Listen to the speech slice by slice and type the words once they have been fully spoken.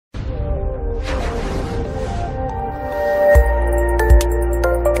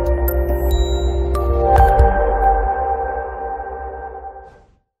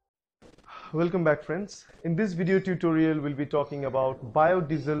Welcome back, friends. In this video tutorial we'll be talking about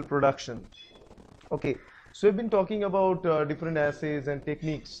biodiesel production. Okay, so we've been talking about different assays and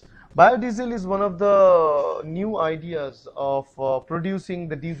techniques. Biodiesel is one of the new ideas of producing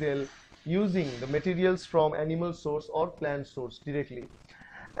the diesel using the materials from animal source or plant source directly.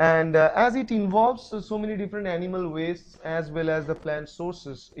 And as it involves so many different animal wastes as well as the plant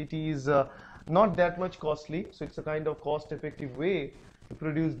sources, it is not that much costly. So it's a kind of cost-effective way to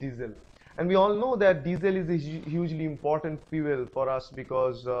produce diesel. And we all know that diesel is a hugely important fuel for us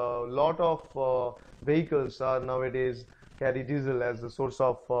because a lot of vehicles are nowadays carry diesel as the source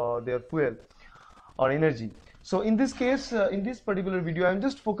of their fuel or energy. So in this case, in this particular video, I'm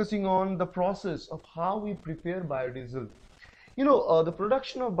just focusing on the process of how we prepare biodiesel. You know, the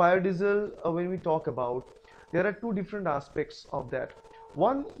production of biodiesel, when we talk about, there are two different aspects of that.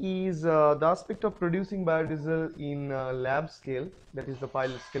 One is the aspect of producing biodiesel in lab scale, that is the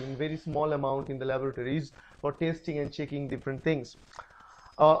pilot scale, in very small amount in the laboratories for testing and checking different things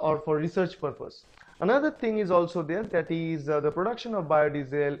or for research purpose. Another thing is also there, that is the production of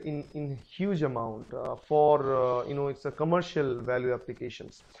biodiesel in huge amount for you know, it's a commercial value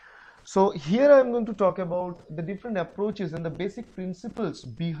applications. So here I'm going to talk about the different approaches and the basic principles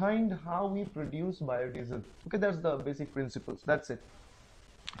behind how we produce biodiesel. Okay, that's the basic principles, that's it.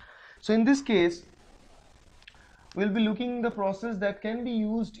 So in this case, we'll be looking the process that can be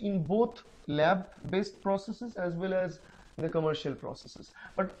used in both lab-based processes as well as the commercial processes.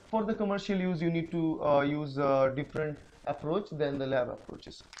 But for the commercial use, you need to use a different approach than the lab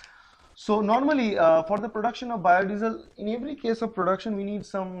approaches. So normally for the production of biodiesel, in every case of production, we need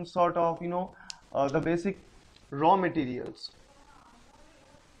some sort of, you know, the basic raw materials.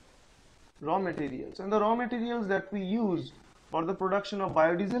 And the raw materials that we use for the production of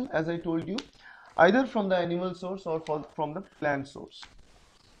biodiesel, as I told you, either from the animal source or from the plant source.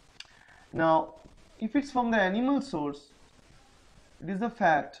 Now, if it's from the animal source, it is the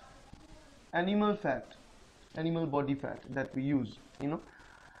fat, animal body fat that we use, you know.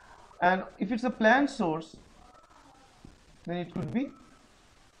 And if it's a plant source, then it could be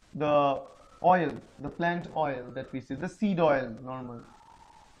the oil, the plant oil that we see, the seed oil normal,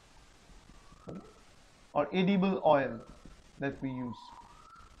 or edible oil that we use,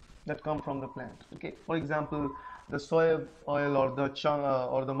 that come from the plant. Okay, for example, the soy oil or the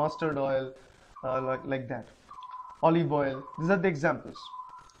or the mustard oil, like that, olive oil. These are the examples.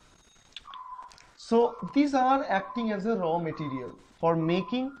 So these are acting as a raw material for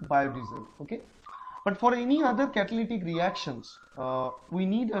making biodiesel. Okay, but for any other catalytic reactions, we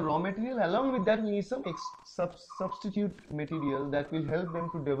need a raw material. Along with that, we need some substitute material that will help them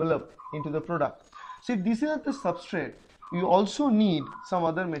to develop into the product. So if this is the substrate, you also need some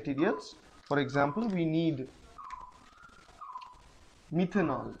other materials. For example, we need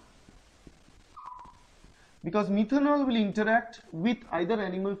methanol, because methanol will interact with either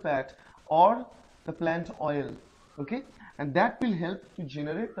animal fat or the plant oil. Okay, and that will help to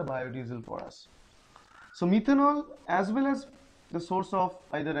generate the biodiesel for us. So methanol, as well as the source of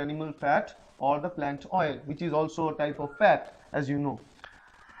either animal fat or the plant oil, which is also a type of fat, as you know.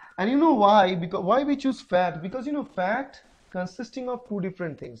 And you know why? Because why we choose fat? Because you know, fat consisting of two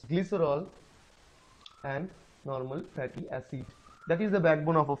different things, glycerol and normal fatty acid. That is the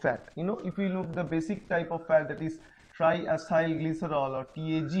backbone of a fat. You know, if we look the basic type of fat, that is triacyl glycerol or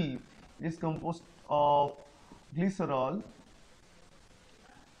TAG, is composed of glycerol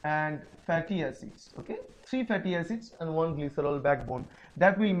and fatty acids. Okay, 3 fatty acids and 1 glycerol backbone.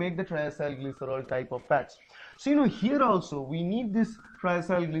 That will make the triacyl glycerol type of fats. So you know, here also we need this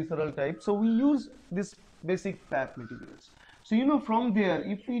triacyl glycerol type, so we use this basic fat materials. So you know, from there,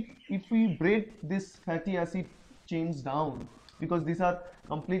 if we break this fatty acid chains down, because these are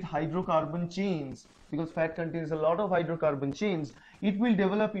complete hydrocarbon chains, because fat contains a lot of hydrocarbon chains, it will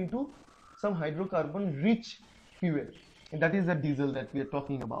develop into some hydrocarbon rich fuel, and that is the diesel that we are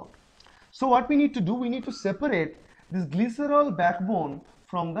talking about. So what we need to do, we need to separate this glycerol backbone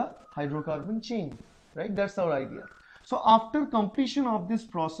from the hydrocarbon chain, right? That's our idea. So after completion of this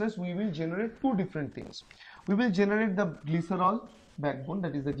process, we will generate two different things. We will generate the glycerol backbone,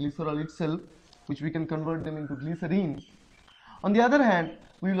 that is the glycerol itself, which we can convert them into glycerine. On the other hand,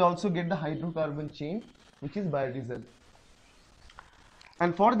 we will also get the hydrocarbon chain, which is biodiesel.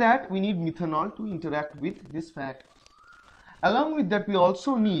 And for that, we need methanol to interact with this fat. Along with that, we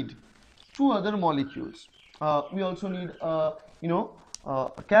also need two other molecules. We also need you know,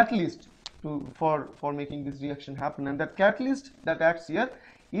 a catalyst for making this reaction happen, and that catalyst that acts here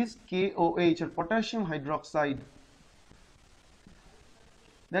is KOH, or potassium hydroxide,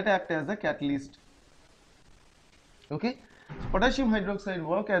 that act as a catalyst. Okay, so potassium hydroxide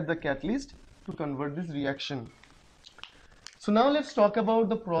work as the catalyst to convert this reaction. So now let's talk about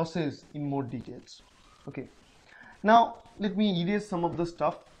the process in more details. Okay, now let me erase some of the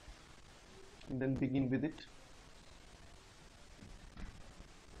stuff and then begin with it.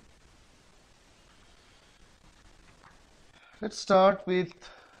 Let's start with,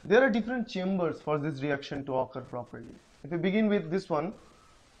 there are different chambers for this reaction to occur properly. If we begin with this one,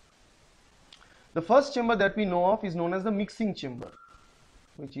 the first chamber that we know of is known as the mixing chamber,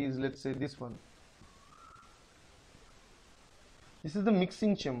 which is, let's say, this one. This is the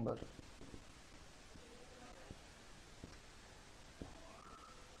mixing chamber.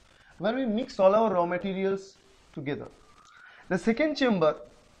 Where we mix all our raw materials together. The second chamber,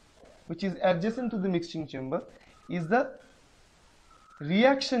 which is adjacent to the mixing chamber, is the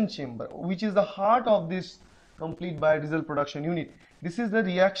reaction chamber, which is the heart of this complete biodiesel production unit. This is the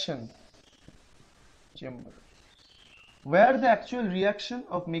reaction chamber, where the actual reaction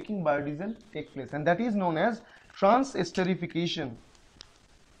of making biodiesel takes place, and that is known as transesterification.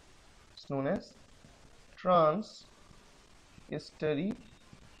 It's known as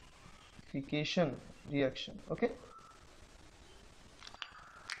transesterification reaction. Okay,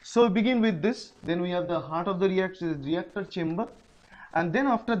 so we begin with this. Then we have the heart of the reactor chamber, and then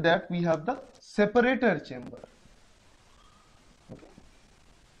after that we have the separator chamber. Okay.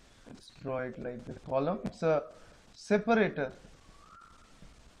 Let's draw it like the column. It's a separator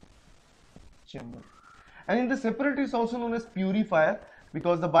chamber, and in the separator is also known as purifier,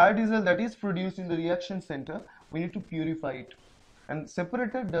 because the biodiesel that is produced in the reaction center, we need to purify it, and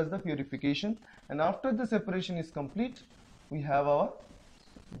separator does the purification, and after the separation is complete, we have our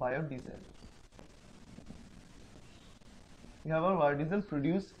biodiesel. We have our biodiesel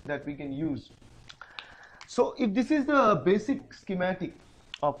produced that we can use. So if this is the basic schematic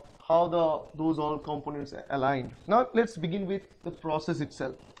of how those all components are aligned. Now let's begin with the process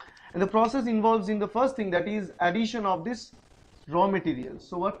itself. And the process involves in the first thing, that is addition of this raw material.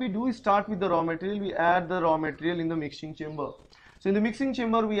 So what we do is start with the raw material. We add the raw material in the mixing chamber. So in the mixing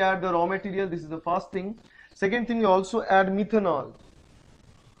chamber we add the raw material. This is the first thing. Second thing, we also add methanol.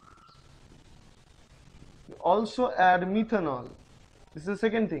 Also add methanol. This is the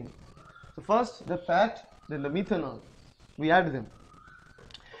second thing. So first the fat, then the methanol, we add them.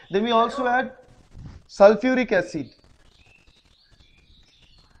 Then we also add sulfuric acid.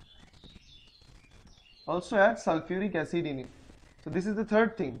 Also add sulfuric acid in it. So this is the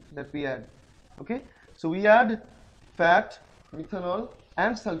third thing that we add. Okay, so we add fat, methanol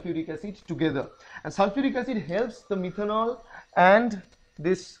and sulfuric acid together, and sulfuric acid helps the methanol and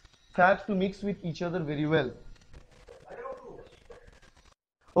this fat to mix with each other very well.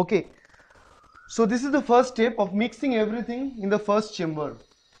 Okay, so this is the first step of mixing everything in the first chamber.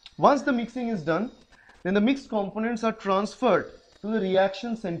 Once the mixing is done, then the mixed components are transferred to the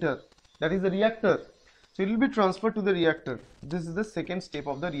reaction center, that is the reactor. So it will be transferred to the reactor. This is the second step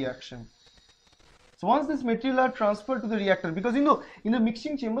of the reaction. So once this material are transferred to the reactor, because in the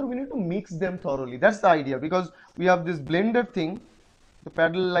mixing chamber we need to mix them thoroughly. That's the idea, because we have this blender thing, the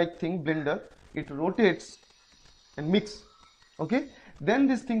paddle like thing, blender, it rotates and mix. Okay, then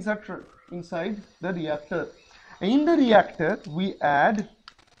these things are inside the reactor, and in the reactor we add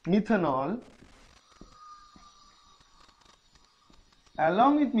methanol.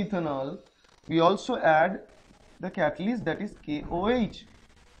 Along with methanol we also add the catalyst, that is KOH.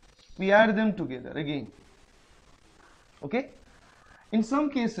 We add them together again. Okay, in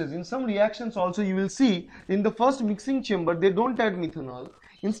some cases, in some reactions also, you will see in the first mixing chamber they don't add methanol,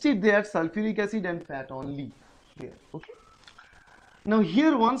 instead they add sulfuric acid and fat only there. Okay, now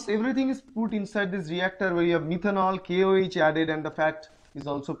here once everything is put inside this reactor where you have methanol, KOH added and the fat is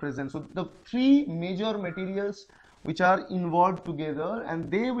also present. So the three major materials which are involved together,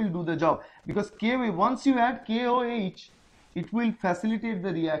 and they will do the job, because once you add KOH, it will facilitate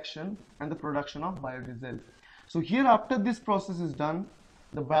the reaction and the production of biodiesel. So here after this process is done,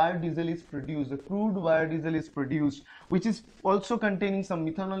 the biodiesel is produced, the crude biodiesel is produced, which is also containing some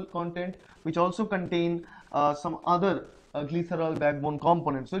methanol content, which also contain some other glycerol backbone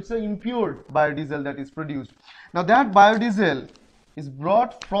components. So it's an impure biodiesel that is produced. Now that biodiesel is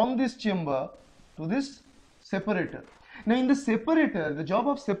brought from this chamber to this separator. Now in the separator, the job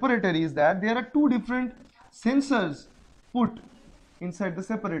of separator is that there are two different sensors put inside the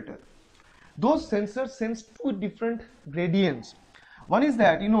separator. Those sensors sense two different gradients. One is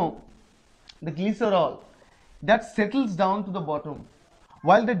that, the glycerol that settles down to the bottom,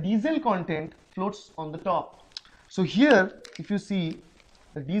 while the diesel content floats on the top. So here, if you see,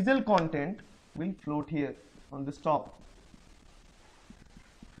 the diesel content will float here on this top,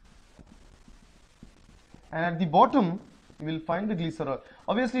 and at the bottom you will find the glycerol.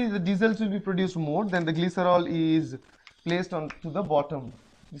 Obviously the diesels will be produced more, then the glycerol is placed on to the bottom.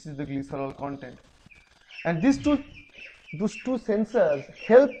 This is the glycerol content, and those two sensors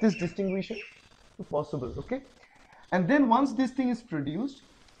help this distinguishing to possible. Okay, and then once this thing is produced,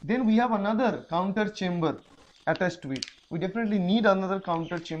 then we have another counter chamber attached to it. We definitely need another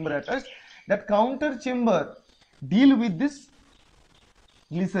counter chamber attached. That counter chamber deal with this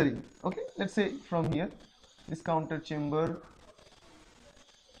glycerin. Okay, let's say from here this counter chamber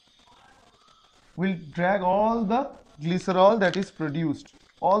will drag all the glycerol that is produced,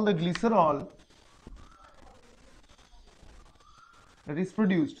 all the glycerol that is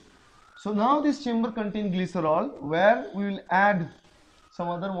produced. So now this chamber contains glycerol, where we will add some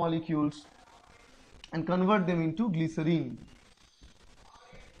other molecules and convert them into glycerin.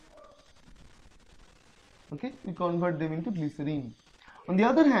 Okay, we convert them into glycerin. On the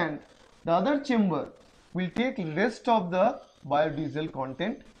other hand, the other chamber will take rest of the biodiesel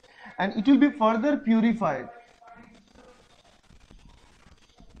content and it will be further purified.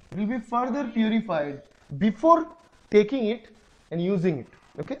 It will be further purified before taking it and using it.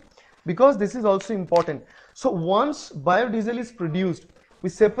 Okay, because this is also important. So once biodiesel is produced, we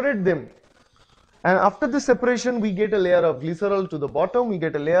separate them, and after the separation we get a layer of glycerol to the bottom, we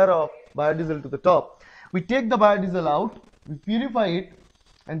get a layer of biodiesel to the top. We take the biodiesel out, we purify it,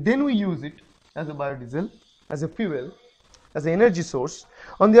 and then we use it as a biodiesel, as a fuel, as an energy source.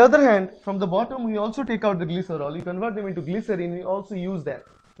 On the other hand, from the bottom we also take out the glycerol, we convert them into glycerin, we also use that.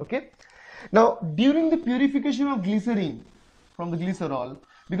 Okay, now during the purification of glycerin from the glycerol,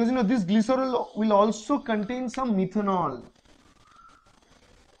 because you know this glycerol will also contain some methanol.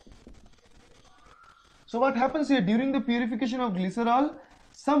 So what happens here, during the purification of glycerol,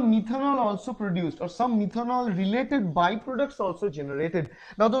 some methanol also produced, or some methanol related byproducts also generated.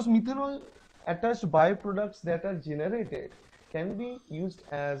 Now those methanol attached byproducts that are generated can be used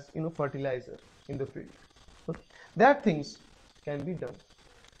as, you know, fertilizer in the field. Okay, that things can be done.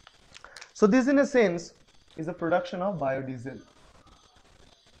 So this in a sense is a production of biodiesel.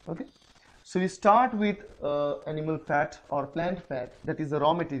 Okay, so we start with animal fat or plant fat, that is the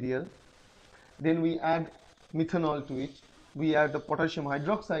raw material. Then we add methanol to it, we add the potassium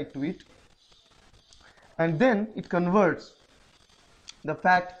hydroxide to it, and then it converts the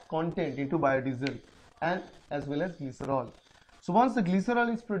fat content into biodiesel and as well as glycerol. So once the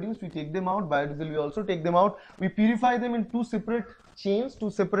glycerol is produced, we take them out, biodiesel we also take them out, we purify them in two separate chains, two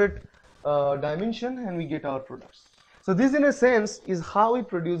separate dimension, and we get our products. So this in a sense is how we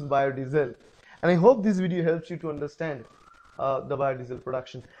produce biodiesel, and I hope this video helps you to understand the biodiesel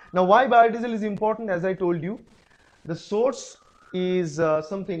production. Now why biodiesel is important, as I told you, the source is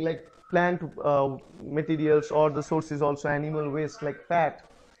something like plant materials, or the source is also animal waste like fat,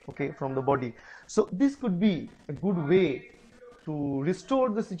 okay, from the body. So this could be a good way to restore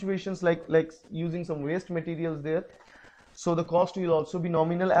the situations like using some waste materials there. So the cost will also be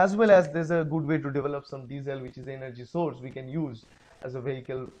nominal, as well as there's a good way to develop some diesel, which is an energy source we can use as a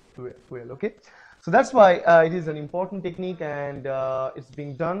vehicle fuel. Okay, so that's why it is an important technique, and it's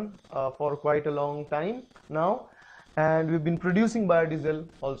being done for quite a long time now, and we've been producing biodiesel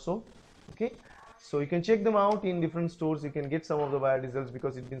also. Okay, so you can check them out in different stores. You can get some of the biodiesels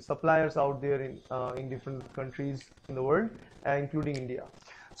because it's been suppliers out there in different countries in the world, including India.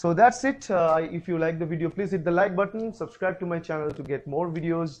 So that's it. If you like the video, please hit the like button, subscribe to my channel to get more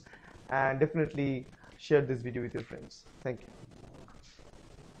videos, and definitely share this video with your friends. Thank you.